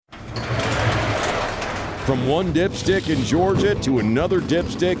From one dipstick in Georgia to another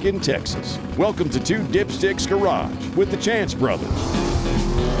dipstick in Texas. Welcome to Two Dipsticks Garage with the Chance Brothers.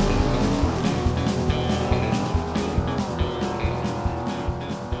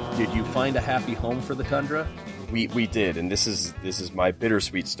 Did you find a happy home for the Tundra? We did, and this is my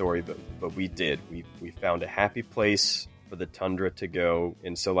bittersweet story, but we did. We found a happy place for the Tundra to go,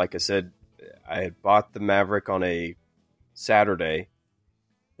 and so like I said, I had bought the Maverick on a Saturday.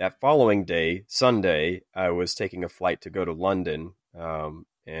 That following day, Sunday, I was taking a flight to go to London,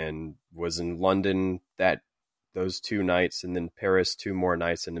 and was in London those 2 nights, and then Paris 2 more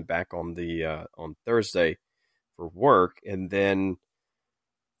nights, and then back on Thursday for work, and then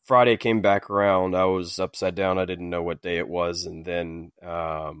Friday came back around. I was upside down. I didn't know what day it was, and then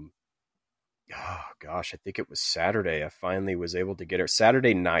I think it was Saturday. I finally was able to get it.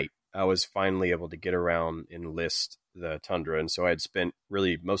 Saturday night, I was finally able to get around and list the Tundra. And so I had spent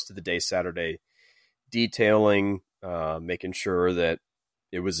really most of the day Saturday detailing, making sure that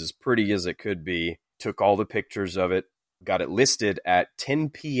it was as pretty as it could be, took all the pictures of it, got it listed at 10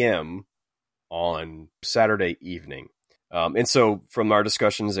 p.m. on Saturday evening. And so from our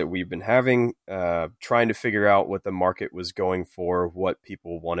discussions that we've been having, trying to figure out what the market was going for, what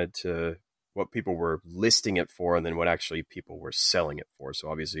people were listing it for, and then what actually people were selling it for. So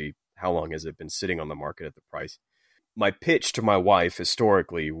obviously, how long has it been sitting on the market at the price? My pitch to my wife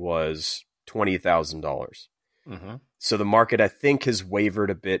historically was $20,000. Mm-hmm. So the market, I think, has wavered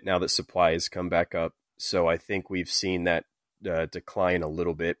a bit now that supply has come back up. So I think we've seen that decline a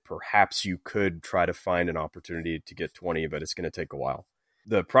little bit. Perhaps you could try to find an opportunity to get 20, but it's going to take a while.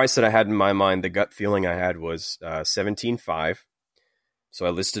 The price that I had in my mind, the gut feeling I had was $17,500. So I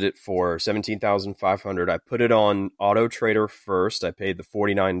listed it for $17,500. I put it on Auto Trader first. I paid the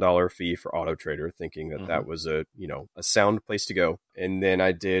 $49 fee for Auto Trader, thinking that that was a sound place to go. And then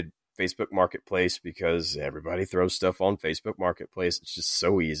I did Facebook Marketplace because everybody throws stuff on Facebook Marketplace. It's just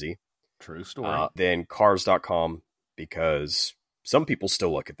so easy. True story. Then cars.com, because some people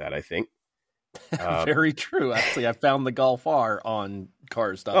still look at that, I think. Very true. Actually, I found the Golf R on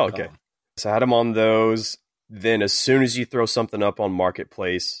cars.com. Oh, okay. So I had them on those. Then as soon as you throw something up on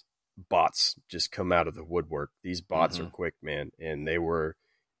Marketplace, bots just come out of the woodwork. These bots are quick, man. And they were,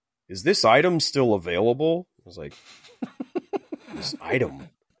 is this item still available? I was like, this item.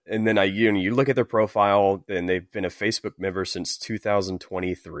 And then you look at their profile, and they've been a Facebook member since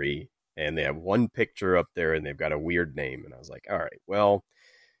 2023. And they have one picture up there, and they've got a weird name. And I was like, all right, well,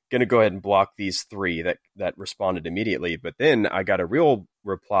 going to go ahead and block these 3 that responded immediately. But then I got a real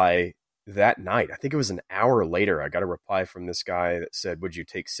reply that night. I think it was an hour later. I got a reply from this guy that said, would you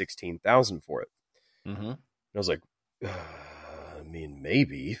take $16,000 for it? Mm-hmm. And I was like, I mean,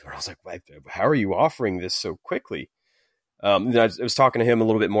 maybe. Or I was like, how are you offering this so quickly? I was talking to him a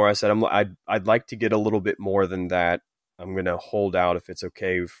little bit more. I said, I'd like to get a little bit more than that. I'm going to hold out if it's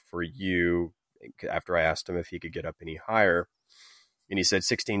okay for you, after I asked him if he could get up any higher. And he said,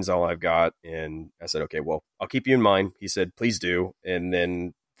 16 is all I've got. And I said, okay, well, I'll keep you in mind. He said, please do. And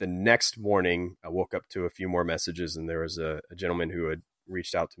then the next morning, I woke up to a few more messages, and there was a gentleman who had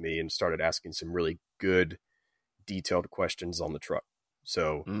reached out to me and started asking some really good, detailed questions on the truck.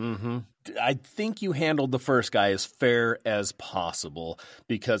 So I think you handled the first guy as fair as possible,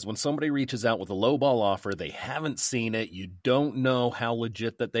 because when somebody reaches out with a lowball offer, they haven't seen it. You don't know how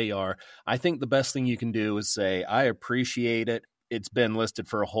legit that they are. I think the best thing you can do is say, I appreciate it. It's been listed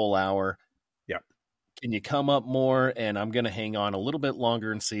for a whole hour. Yeah. Can you come up more? And I'm going to hang on a little bit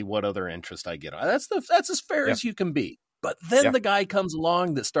longer and see what other interest I get. That's as fair as you can be. But then the guy comes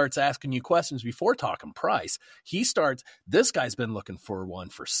along that starts asking you questions before talking price. This guy's been looking for one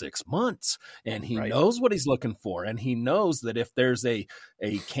for 6 months, and he knows what he's looking for. And he knows that if there's a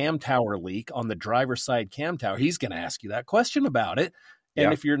cam tower leak on the driver's side cam tower, he's going to ask you that question about it.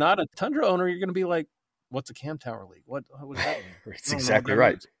 And if you're not a Tundra owner, you're going to be like, what's a cam tower leak? What was that? It's exactly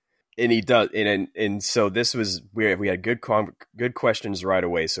right. And he does. And so this was weird. We had good questions right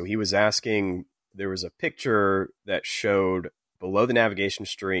away. So he was asking, there was a picture that showed below the navigation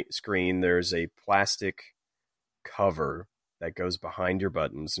screen, there's a plastic cover that goes behind your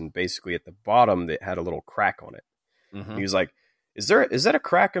buttons. And basically at the bottom, that had a little crack on it. Mm-hmm. He was like, is that a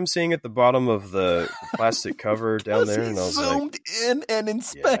crack I'm seeing at the bottom of the plastic cover down there? And I was zoomed in and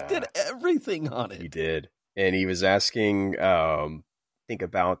inspected everything on it. He did. And he was asking, think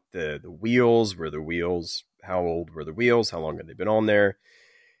about the wheels. How old were the wheels? How long had they been on there?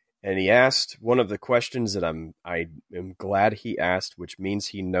 And he asked one of the questions that I am glad he asked, which means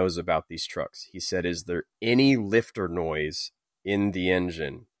he knows about these trucks. He said, is there any lifter noise in the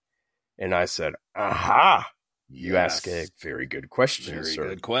engine? And I said, aha, you ask a very good question, very sir.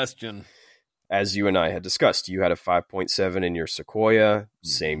 Good question. as you and I had discussed, you had a 5.7 in your Sequoia,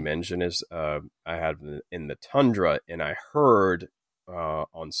 same engine as I had in the Tundra. And I heard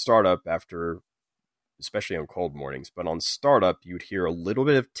on startup after, especially on cold mornings, but on startup, you'd hear a little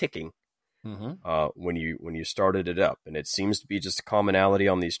bit of ticking when you started it up. And it seems to be just a commonality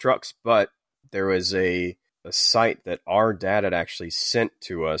on these trucks. But there was a site that our dad had actually sent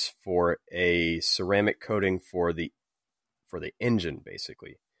to us for a ceramic coating for the engine,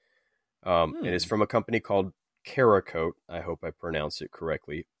 basically. It is from a company called Cerakote. I hope I pronounce it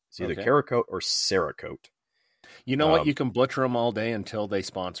correctly. It's either Cerakote or Cerakote. You know what? You can butcher them all day until they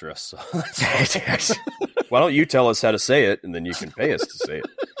sponsor us. So why don't you tell us how to say it, and then you can pay us to say it.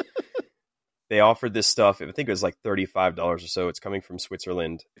 They offered this stuff. I think it was like $35 or so. It's coming from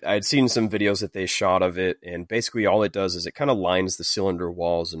Switzerland. I had seen some videos that they shot of it, and basically all it does is it kind of lines the cylinder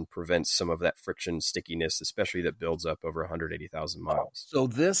walls and prevents some of that friction stickiness, especially that builds up over 180,000 miles. So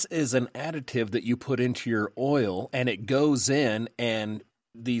this is an additive that you put into your oil, and it goes in, and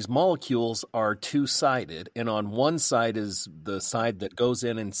these molecules are two-sided, and on one side is the side that goes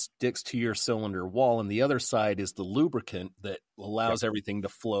in and sticks to your cylinder wall, and the other side is the lubricant that allows everything to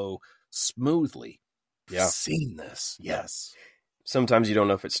flow smoothly. Yeah. I've seen this. Yes. Sometimes you don't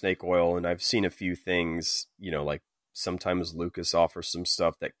know if it's snake oil, and I've seen a few things, like sometimes Lucas offers some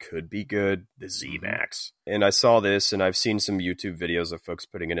stuff that could be good, the Z-Max. And I saw this, and I've seen some YouTube videos of folks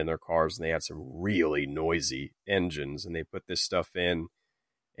putting it in their cars, and they had some really noisy engines, and they put this stuff in,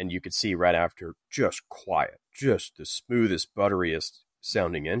 and you could see right after, just quiet, just the smoothest, butteriest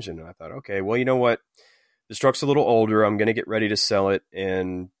sounding engine. And I thought, okay, well, you know what? This truck's a little older. I'm going to get ready to sell it,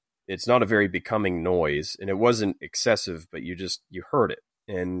 and it's not a very becoming noise, and it wasn't excessive, but you heard it.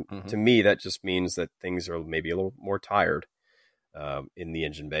 And to me, that just means that things are maybe a little more tired in the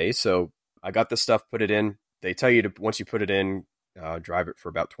engine bay. So I got the stuff, put it in. They tell you to, once you put it in, drive it for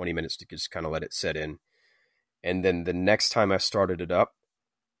about 20 minutes to just kind of let it set in. And then the next time I started it up,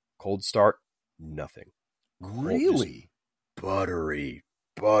 cold start, nothing. Really? Buttery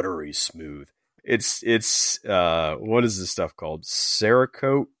smooth. It's what is this stuff called?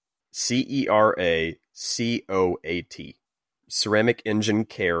 Cerakote. Ceracoat, ceramic engine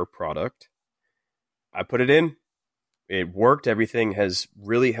care product. I put it in. It worked. Everything has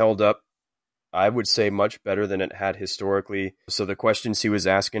really held up. I would say much better than it had historically. So the questions he was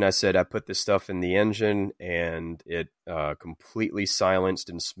asking, I said, I put this stuff in the engine, and it completely silenced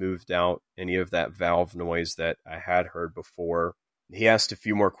and smoothed out any of that valve noise that I had heard before. He asked a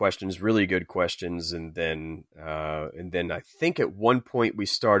few more questions, really good questions, and then I think at one point we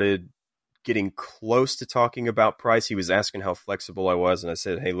started getting close to talking about price. He was asking how flexible I was, and I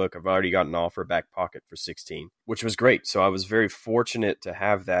said, "Hey, look, I've already got an offer back pocket for 16," which was great. So I was very fortunate to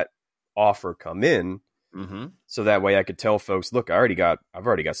have that offer come in, so that way I could tell folks, "Look, I've already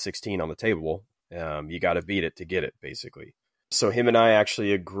got 16 on the table. You got to beat it to get it, basically." So him and I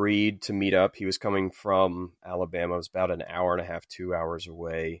actually agreed to meet up. He was coming from Alabama. It was about an hour and a half, 2 hours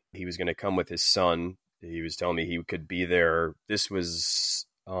away. He was going to come with his son. He was telling me he could be there. This was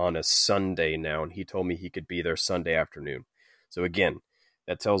on a Sunday now, and he told me he could be there Sunday afternoon. So again,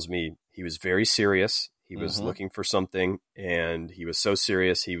 that tells me he was very serious. He was looking for something, and he was so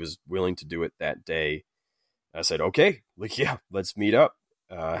serious he was willing to do it that day. I said, okay, yeah, let's meet up.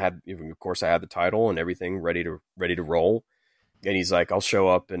 Of course, I had the title and everything ready to roll. And he's like, I'll show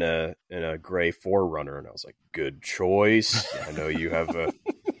up in a gray 4Runner. And I was like, good choice. I know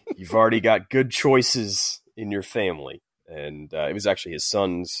you've already got good choices in your family. And it was actually his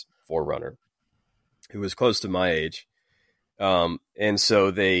son's 4Runner, who was close to my age. And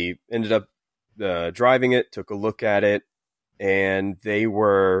so they ended up driving it, took a look at it, and they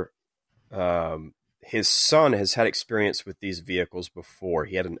were, his son has had experience with these vehicles before.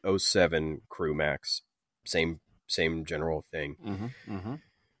 He had an 07 Crew Max, same general thing.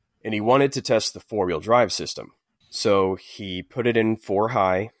 And he wanted to test the 4-wheel drive system. So he put it in 4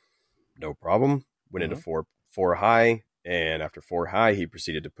 high, no problem. Went into 4 high, and after 4 high, he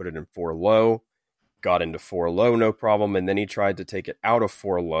proceeded to put it in 4 low, got into 4 low, no problem. And then he tried to take it out of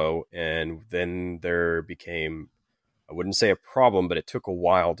 4 low, and then there became, I wouldn't say a problem, but it took a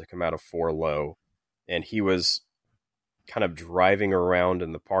while to come out of 4 low. And he was kind of driving around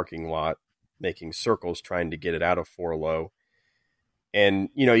in the parking lot, making circles, trying to get it out of 4 low. And,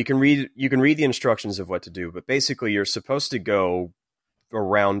 you can read the instructions of what to do, but basically you're supposed to go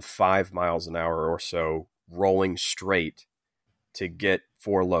around 5 miles an hour or so, rolling straight to get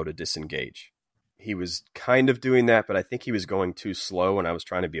 4 low to disengage. He was kind of doing that, but I think he was going too slow, and I was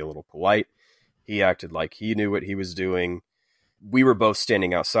trying to be a little polite. He acted like he knew what he was doing. We were both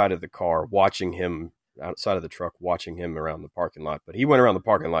standing outside of the car, outside of the truck, watching him around the parking lot. But he went around the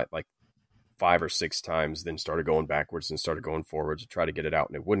parking lot like 5 or 6 times, then started going backwards and started going forwards to try to get it out,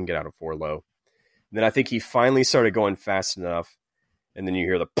 and it wouldn't get out of 4 low. And then I think he finally started going fast enough, and then you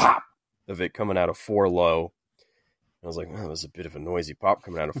hear the pop of it coming out of 4 low. I was like, oh, that was a bit of a noisy pop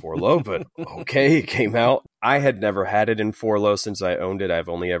coming out of 4 low, but okay, it came out. I had never had it in 4 low since I owned it. I've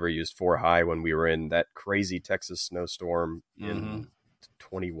only ever used 4 high when we were in that crazy Texas snowstorm in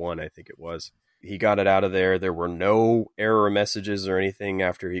 21, I think it was. He got it out of there. There were no error messages or anything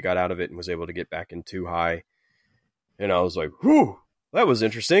after he got out of it and was able to get back in 2 high. And I was like, whew, that was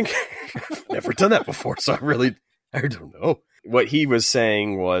interesting. Never done that before, so I don't know. What he was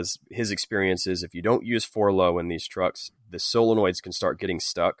saying was his experience is if you don't use 4 low in these trucks, the solenoids can start getting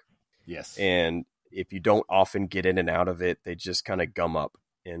stuck. Yes. And if you don't often get in and out of it, they just kind of gum up.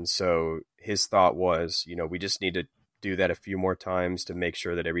 And so his thought was, we just need to do that a few more times to make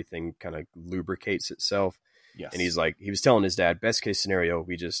sure that everything kind of lubricates itself. Yes. And he was telling his dad, best case scenario,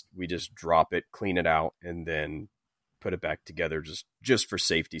 we just drop it, clean it out, and then put it back together just for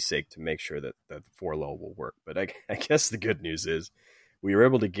safety's sake to make sure that the 4 low will work. But I guess the good news is we were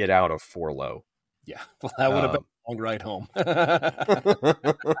able to get out of 4 low. Yeah. Well, that would have been a long ride home.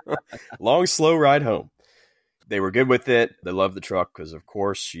 Long, slow ride home. They were good with it. They loved the truck because, of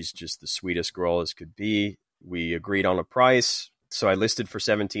course, she's just the sweetest girl as could be. We agreed on a price. So I listed for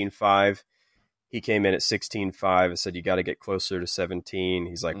 $17,500. He came in at $16,500. I said, you got to get closer to 17.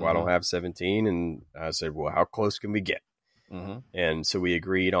 He's like, well, I don't have 17. And I said, well, how close can we get? And so we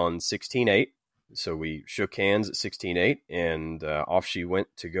agreed on $16,800. So we shook hands at $16,800, and off she went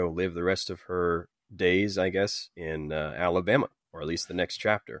to go live the rest of her days, I guess, in Alabama, or at least the next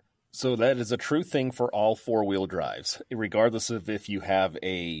chapter. So that is a true thing for all 4-wheel drives, regardless of if you have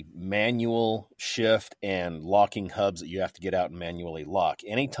a manual shift and locking hubs that you have to get out and manually lock.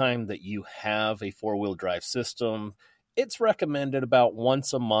 Anytime that you have a 4-wheel drive system, it's recommended about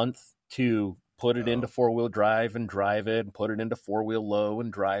once a month to put it into 4-wheel drive and drive it, and put it into 4-wheel low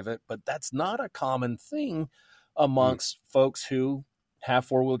and drive it. But that's not a common thing amongst folks who have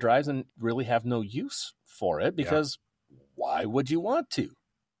 4-wheel drives and really have no use for it, because why would you want to?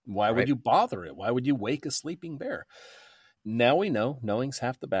 Why would you bother it? Why would you wake a sleeping bear? Now we know. Knowing's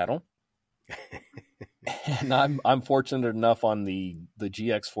half the battle. And I'm fortunate enough on the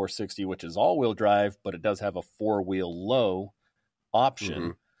GX 460, which is all-wheel drive, but it does have a 4-wheel low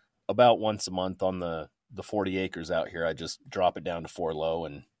option. About once a month on the 40 acres out here, I just drop it down to 4 low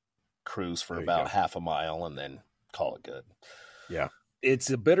and cruise for about half a mile and then call it good. Yeah.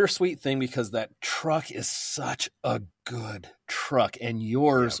 It's a bittersweet thing because that truck is such a good truck, and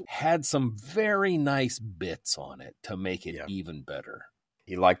yours had some very nice bits on it to make it even better.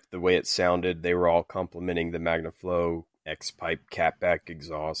 He liked the way it sounded. They were all complimenting the MagnaFlow X-Pipe catback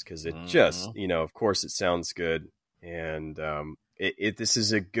exhaust because it just, of course it sounds good. And this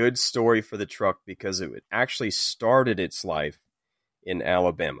is a good story for the truck because it actually started its life in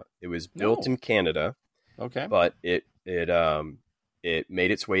Alabama. It was built in Canada. Okay. But it made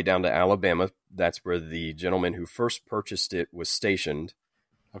its way down to Alabama. That's where the gentleman who first purchased it was stationed.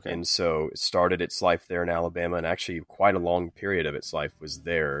 Okay. And so it started its life there in Alabama, and actually quite a long period of its life was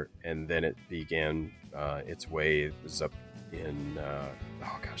there. And then it began its way. It was up in, I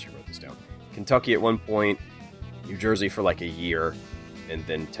wrote this down. Kentucky at one point, New Jersey for like a year, and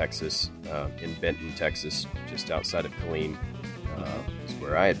then Texas, in Benton, Texas, just outside of Killeen, is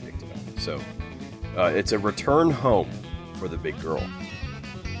where I had picked it up. So it's a return home for the big girl.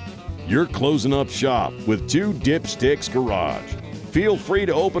 You're closing up shop with 2 Dipsticks Garage. Feel free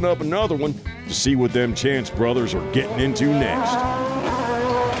to open up another one to see what them Chance brothers are getting into next.